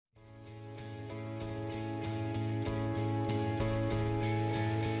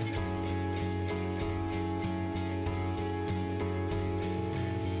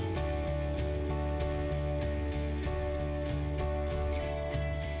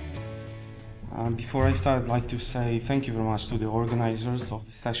Before I start, I'd like to say thank you very much to the organizers of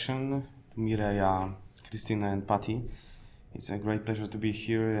the session, to Mireia, Christina and Patty. It's a great pleasure to be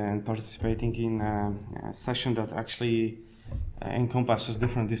here and participating in a session that actually encompasses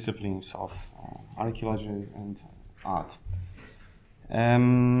different disciplines of archaeology and art.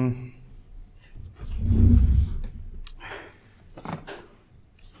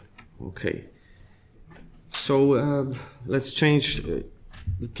 Okay, so let's change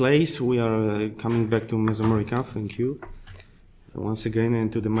the place. We are coming back to Mesoamerica, thank you, once again,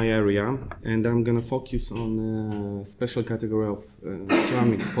 and to the Maya area. And I'm going to focus on a special category of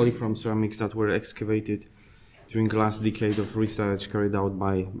ceramics, polychrome ceramics that were excavated during the last decade of research carried out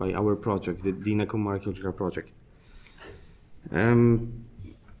by our project, the Nakum Archaeological Project.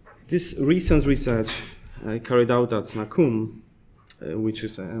 This recent research carried out at Nakum, which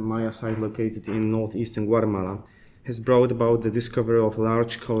is a Maya site located in northeastern Guatemala, has brought about the discovery of a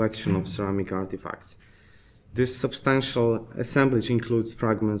large collection of ceramic artifacts. This substantial assemblage includes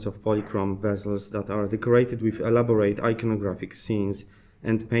fragments of polychrome vessels that are decorated with elaborate iconographic scenes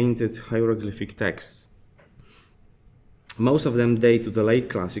and painted hieroglyphic texts. Most of them date to the late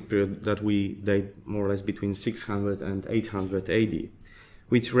Classic period that we date more or less between 600 and 800 AD,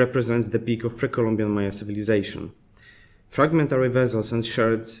 which represents the peak of pre-Columbian Maya civilization. Fragmentary vessels and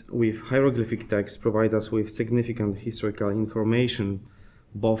sherds with hieroglyphic text provide us with significant historical information,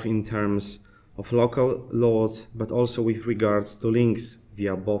 both in terms of local laws, but also with regards to links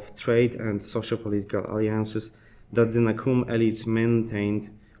via both trade and socio-political alliances that the Nakum elites maintained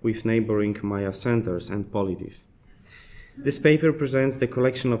with neighbouring Maya centers and polities. This paper presents the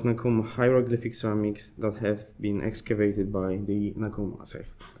collection of Nakum hieroglyphic ceramics that have been excavated by the Nakum, as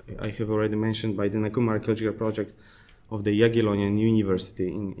I have already mentioned, by the Nakum Archaeological Project of the Jagiellonian University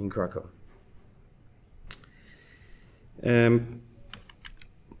in Krakow.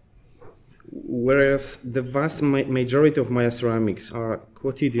 Whereas the vast majority of Maya ceramics are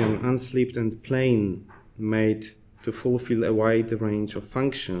quotidian, unslipped and plain, made to fulfill a wide range of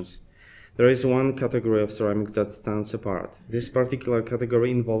functions, there is one category of ceramics that stands apart. This particular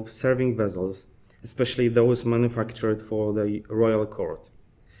category involves serving vessels, especially those manufactured for the royal court.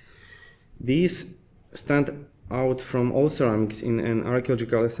 These stand out from all ceramics in an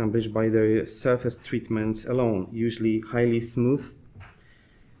archaeological assemblage by their surface treatments alone, usually highly smooth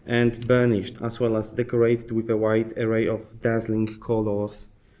and burnished, as well as decorated with a wide array of dazzling colors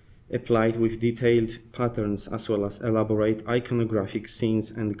applied with detailed patterns, as well as elaborate iconographic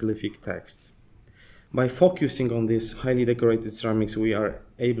scenes and glyphic texts. By focusing on these highly decorated ceramics, we are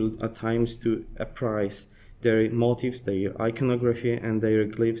able at times to appraise their motifs, their iconography and their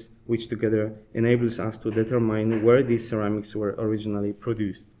glyphs, which together enables us to determine where these ceramics were originally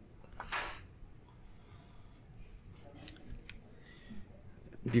produced.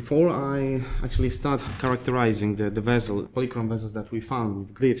 Before I actually start characterizing the polychrome vessels that we found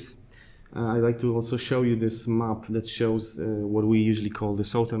with glyphs, I'd like to also show you this map that shows what we usually call the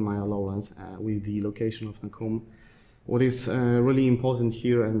southern Maya lowlands with the location of Nakum. What is really important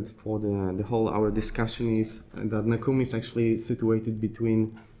here and for the whole our discussion is that Nakum is actually situated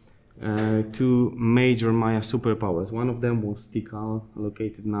between two major Maya superpowers. One of them was Tikal,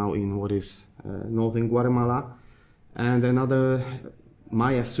 located now in what is northern Guatemala, and another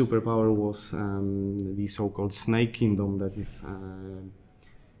Maya superpower was the so-called Snake Kingdom, that is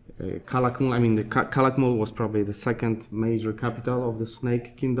Calakmul. I mean, the Calakmul was probably the second major capital of the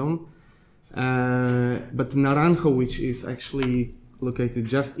Snake Kingdom. But Naranjo, which is actually located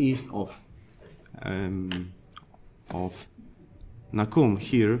just east of Nakum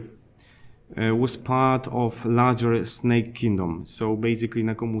here, was part of larger Snake Kingdom. So basically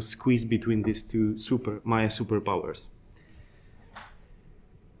Nakum was squeezed between these two Maya superpowers.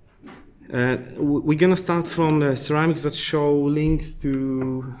 We're gonna start from the ceramics that show links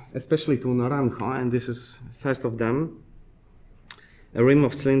to, especially to Naranjo, and this is first of them. A rim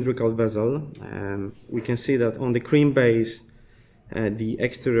of cylindrical vessel. We can see that on the cream base, the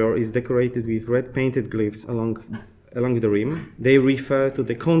exterior is decorated with red painted glyphs along the rim. They refer to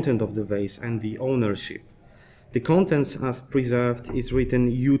the content of the vase and the ownership. The contents as preserved is written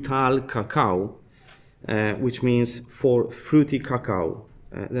Yutal Cacao, which means for fruity cacao,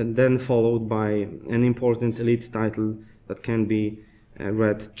 then followed by an important elite title that can be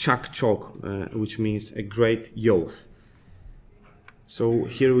read Chak Chok, which means a great youth. So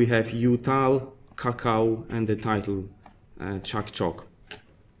here we have Yutal, Cacao, and the title Chak Chok.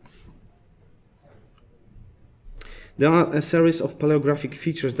 There are a series of paleographic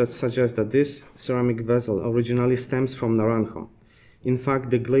features that suggest that this ceramic vessel originally stems from Naranjo. In fact,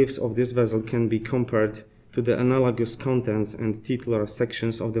 the glyphs of this vessel can be compared to the analogous contents and titular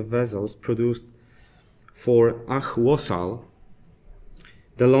sections of the vessels produced for Axwosal,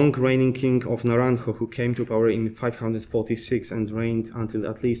 the long-reigning king of Naranjo, who came to power in 546 and reigned until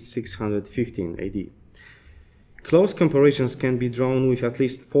at least 615 AD. Close comparisons can be drawn with at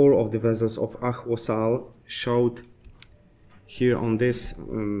least 4 of the vessels of Axwosal showed here on this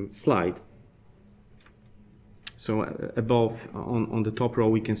slide. So above, on the top row,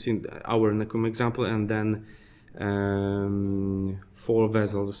 we can see our Nakum example, and then 4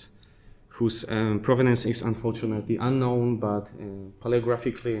 vessels whose provenance is unfortunately unknown, but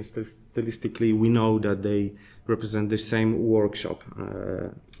paleographically and stylistically we know that they represent the same workshop.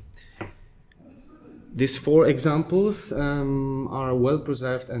 These 4 examples are well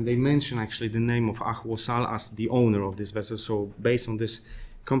preserved, and they mention actually the name of Axwosal as the owner of this vessel. So based on these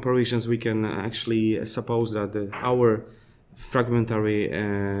comparisons, we can actually suppose that our fragmentary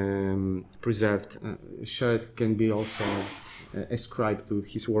preserved sherd can be also ascribed to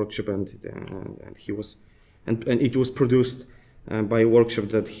his workshop, and it was produced by a workshop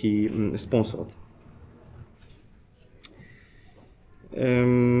that he sponsored.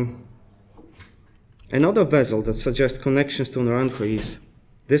 Another vessel that suggests connections to Naranjo is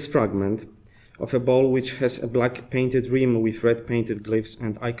this fragment of a bowl which has a black painted rim with red painted glyphs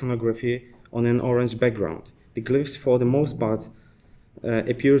and iconography on an orange background. The glyphs, for the most part,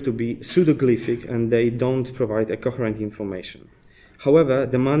 appear to be pseudoglyphic, and they don't provide a coherent information. However,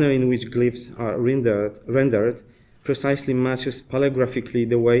 the manner in which glyphs are rendered precisely matches paleographically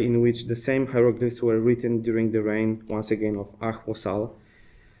the way in which the same hieroglyphs were written during the reign, once again, of Axwosal,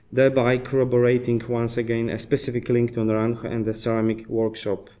 thereby corroborating once again a specific link to Naranjo and the ceramic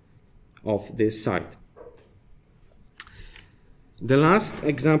workshop of this site. The last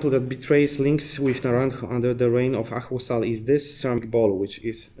example that betrays links with Naranjo under the reign of Axwosal is this ceramic bowl, which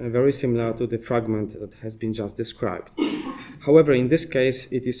is very similar to the fragment that has been just described. However, in this case,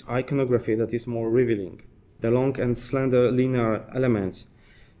 it is iconography that is more revealing. The long and slender linear elements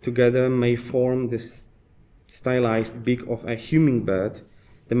together may form this stylized beak of a hummingbird.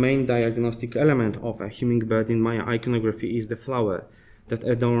 The main diagnostic element of a hummingbird in Maya iconography is the flower that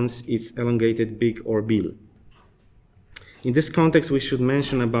adorns its elongated beak or bill. In this context, we should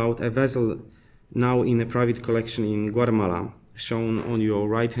mention about a vessel now in a private collection in Guatemala, shown on your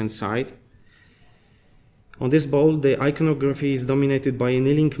right-hand side. On this bowl, the iconography is dominated by a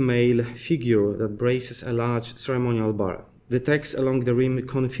kneeling male figure that braces a large ceremonial bar. The text along the rim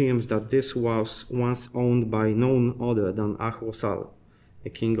confirms that this was once owned by none other than Axwosal, the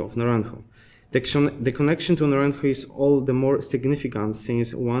king of Naranjo. The connection to Naranjo is all the more significant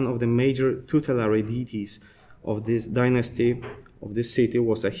since one of the major tutelary deities of this dynasty, of this city,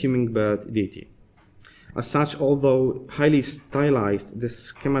 was a hummingbird deity. As such, although highly stylized, the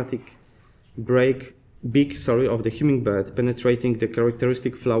schematic beak of the hummingbird penetrating the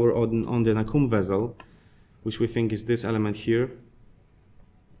characteristic flower on the Nakum vessel, which we think is this element here,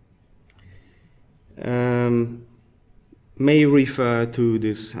 may refer to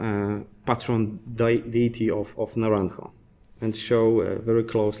this patron deity of Naranjo, and show very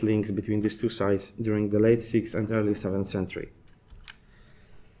close links between these two sites during the late 6th and early 7th century.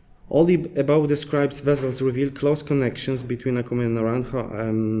 All the above described vessels reveal close connections between Nakum and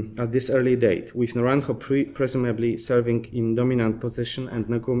Naranjo at this early date, with Naranjo presumably serving in dominant position and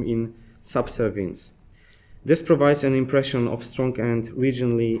Nakum in subservience. This provides an impression of strong and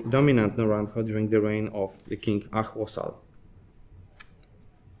regionally dominant Naranjo during the reign of the king Axwosal.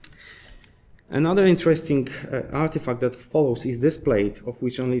 Another interesting artifact that follows is this plate, of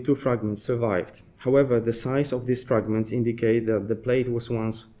which only 2 fragments survived. However, the size of these fragments indicate that the plate was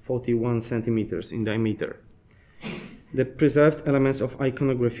once 41 centimeters in diameter. The preserved elements of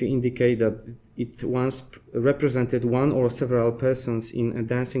iconography indicate that it once represented one or several persons in a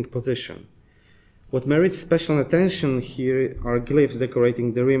dancing position. What merits special attention here are glyphs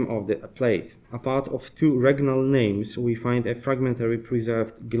decorating the rim of the plate. Apart of 2 regnal names, we find a fragmentary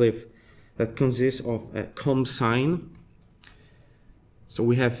preserved glyph that consists of a comb sign. So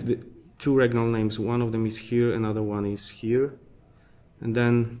we have the 2 regnal names. One of them is here, another one is here. And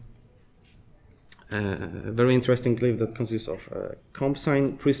then a very interesting glyph that consists of a comb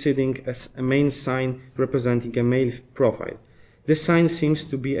sign preceding a main sign representing a male profile. This sign seems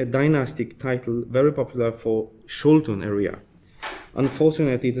to be a dynastic title very popular for Shultun area.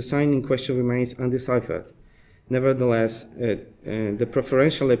 Unfortunately, the sign in question remains undeciphered. Nevertheless, the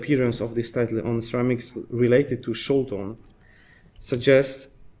preferential appearance of this title on ceramics related to Shultun suggests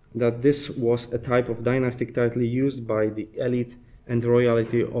that this was a type of dynastic title used by the elite and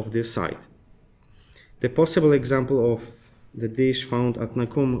royalty of this site. The possible example of the dish found at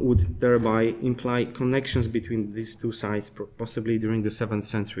Nakum would thereby imply connections between these two sites, possibly during the 7th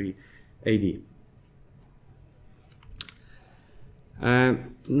century AD.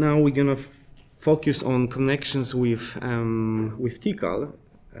 Now we're going to focus on connections with Tikal.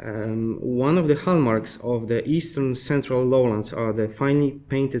 One of the hallmarks of the eastern central lowlands are the finely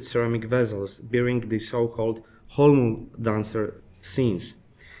painted ceramic vessels bearing the so-called Holmu dancer scenes,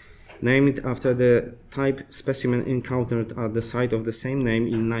 named after the type specimen encountered at the site of the same name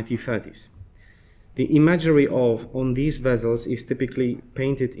in 1930s. The imagery on these vessels is typically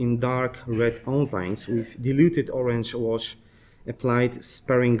painted in dark red outlines with diluted orange wash applied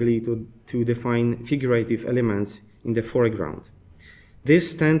sparingly to define figurative elements in the foreground.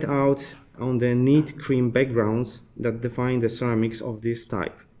 These stand out on the neat cream backgrounds that define the ceramics of this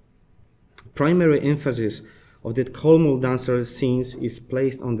type. Primary emphasis of the Holmu dancer scenes is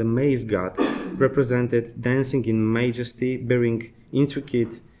placed on the maize god, represented dancing in majesty, bearing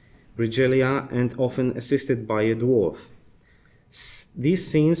intricate regalia and often assisted by a dwarf. These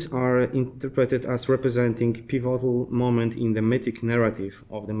scenes are interpreted as representing a pivotal moment in the mythic narrative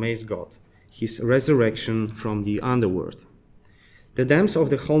of the maize god, his resurrection from the underworld. The dams of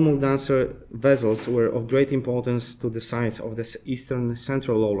the Holmu dancer vessels were of great importance to the sites of the eastern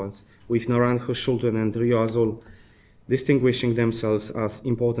central lowlands, with Naranjo, Sultan, and Rio Azul distinguishing themselves as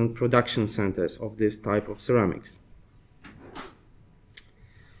important production centers of this type of ceramics.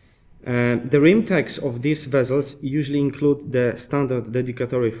 The rim tags of these vessels usually include the standard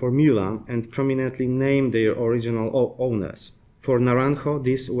dedicatory formula and prominently name their original owners. For Naranjo,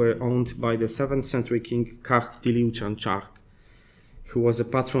 these were owned by the 7th century king Kach Tiliuchan Chach, who was a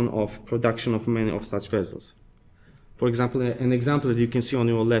patron of production of many of such vessels. For example, an example that you can see on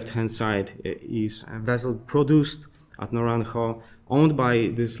your left-hand side is a vessel produced at Naranjo, owned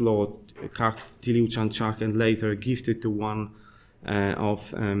by this lord, Kach Tiliuchan Chach, and later gifted to one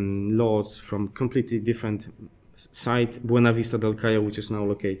of lords from completely different site, Buena Vista del Cayo, which is now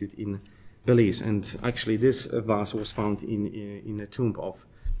located in Belize. And actually this vase was found in a tomb of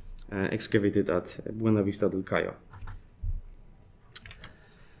excavated at Buena Vista del Cayo.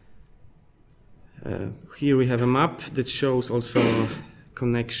 Here we have a map that shows also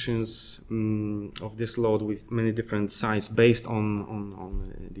connections of this lord with many different sites based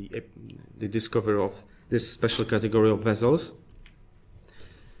on the discovery of this special category of vessels.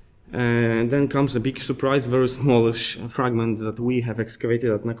 And then comes a big surprise, very smallish fragment that we have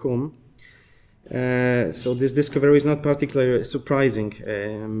excavated at Nakum. So this discovery is not particularly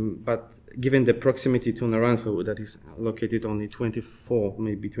surprising, but given the proximity to Naranjo, that is located only 24,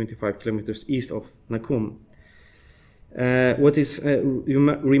 maybe 25 kilometers east of Nakum. What is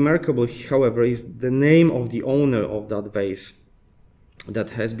remarkable, however, is the name of the owner of that vase that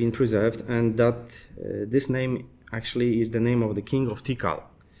has been preserved, and that this name actually is the name of the king of Tikal.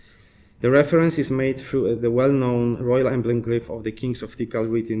 The reference is made through the well-known royal emblem glyph of the kings of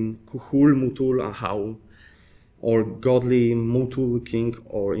Tikal written Kuhul Mutul Ahau, or Godly Mutul King,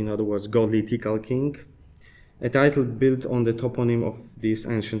 or in other words, Godly Tikal King, a title built on the toponym of this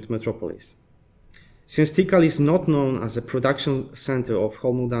ancient metropolis. Since Tikal is not known as a production center of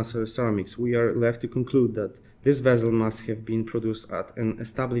Holmu dancer ceramics, we are left to conclude that this vessel must have been produced at an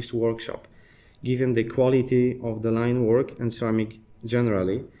established workshop, given the quality of the line work and ceramic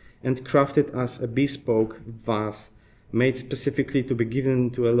generally, and crafted as a bespoke vase made specifically to be given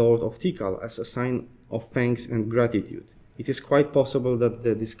to a lord of Tikal as a sign of thanks and gratitude. It is quite possible that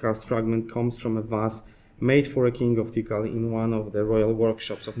the discussed fragment comes from a vase made for a king of Tikal in one of the royal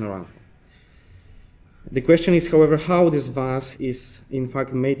workshops of Naranjo. The question is, however, how this vase is in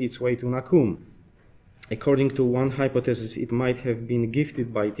fact made its way to Nakum. According to one hypothesis, it might have been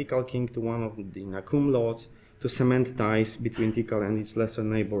gifted by Tikal king to one of the Nakum lords to cement ties between Tikal and its lesser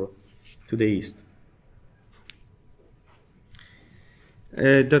neighbor to the east.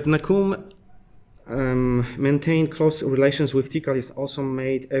 That Nakum maintained close relations with Tikal is also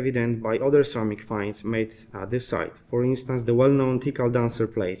made evident by other ceramic finds made at this site. For instance, the well-known Tikal dancer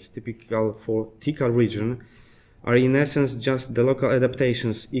plates, typical for Tikal region, are in essence just the local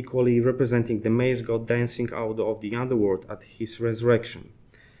adaptations, equally representing the maize god dancing out of the underworld at his resurrection.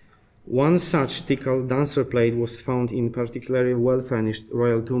 One such Tikal dancer plate was found in particularly well-furnished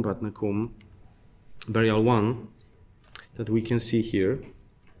royal tomb at Nakum, Burial 1, that we can see here.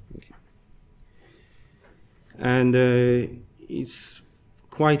 And it's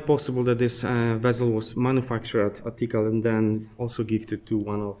quite possible that this vessel was manufactured at Tikal and then also gifted to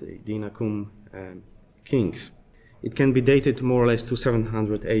one of the Nakum kings. It can be dated more or less to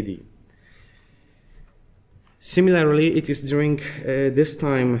 700 AD. Similarly, it is during this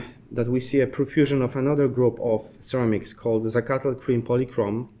time that we see a profusion of another group of ceramics called the Zacatal cream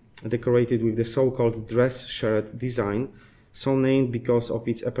polychrome, decorated with the so-called dress sherd design, so named because of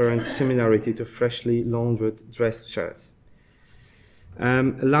its apparent similarity to freshly laundered dress shirts. A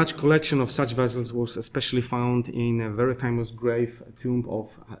large collection of such vessels was especially found in a very famous grave tomb of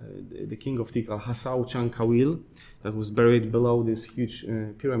the king of Tikal, Hasau Chankawil, that was buried below this huge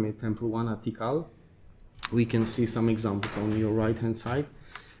pyramid temple, one at Tikal. We can see some examples on your right-hand side.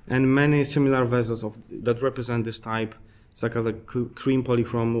 And many similar vessels that represent this type, Zacatal cream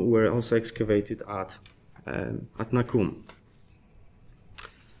polychrome, were also excavated at Nakum.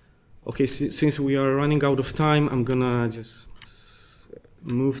 Okay, since we are running out of time, I'm gonna just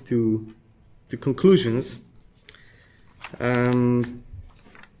move to conclusions.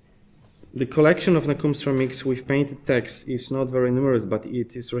 The collection of Nakum ceramics with painted text is not very numerous, but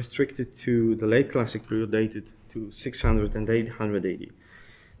it is restricted to the late classic period dated to 600 and 800 AD.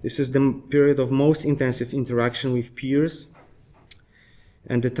 This is the period of most intensive interaction with peers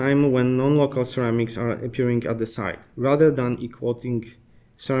and the time when non-local ceramics are appearing at the site. Rather than equating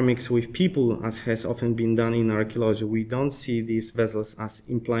ceramics with people, as has often been done in archaeology, we don't see these vessels as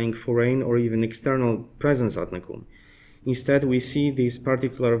implying foreign or even external presence at Nakum. Instead, we see these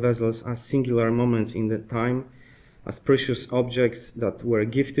particular vessels as singular moments in the time, as precious objects that were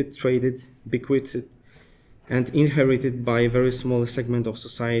gifted, traded, bequeathed, and inherited by a very small segment of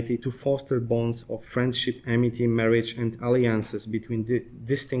society to foster bonds of friendship, amity, marriage, and alliances between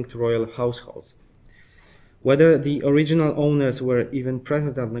distinct royal households. Whether the original owners were even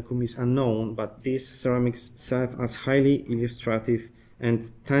present at Nakum is unknown, but these ceramics serve as highly illustrative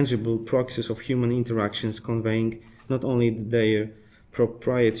and tangible proxies of human interactions, conveying not only their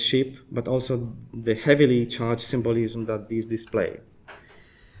proprietorship, but also the heavily charged symbolism that these display.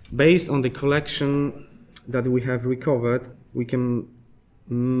 Based on the collection that we have recovered, we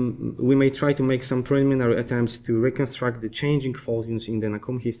may try to make some preliminary attempts to reconstruct the changing volumes in the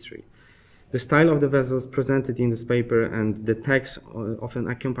Nakum history. The style of the vessels presented in this paper and the text often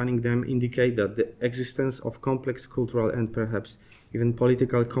accompanying them indicate that the existence of complex cultural and perhaps even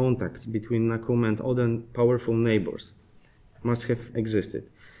political contacts between Nakum and other powerful neighbors must have existed.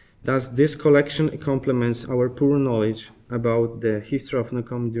 Thus, this collection complements our poor knowledge about the history of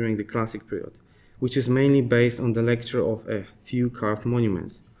Nakum during the Classic period, which is mainly based on the lecture of a few carved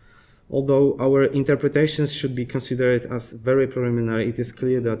monuments. Although our interpretations should be considered as very preliminary, it is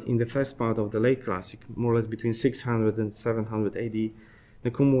clear that in the first part of the late Classic, more or less between 600 and 700 AD,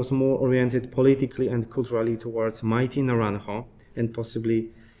 Nakum was more oriented politically and culturally towards mighty Naranjo and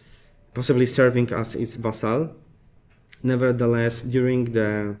possibly serving as its vassal. Nevertheless, during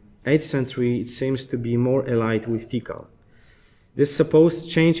the 8th century, it seems to be more allied with Tikal. This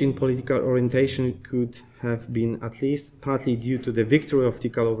supposed change in political orientation could have been at least partly due to the victory of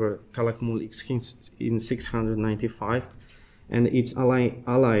Tikal over Calakmul in 695 and its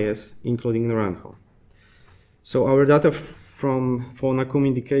allies, including Naranjo. So our data for Nakum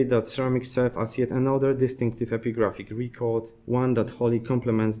indicate that ceramics serve as yet another distinctive epigraphic record, one that wholly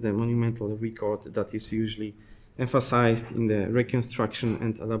complements the monumental record that is usually emphasized in the reconstruction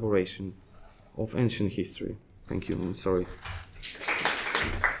and elaboration of ancient history. Thank you, and sorry.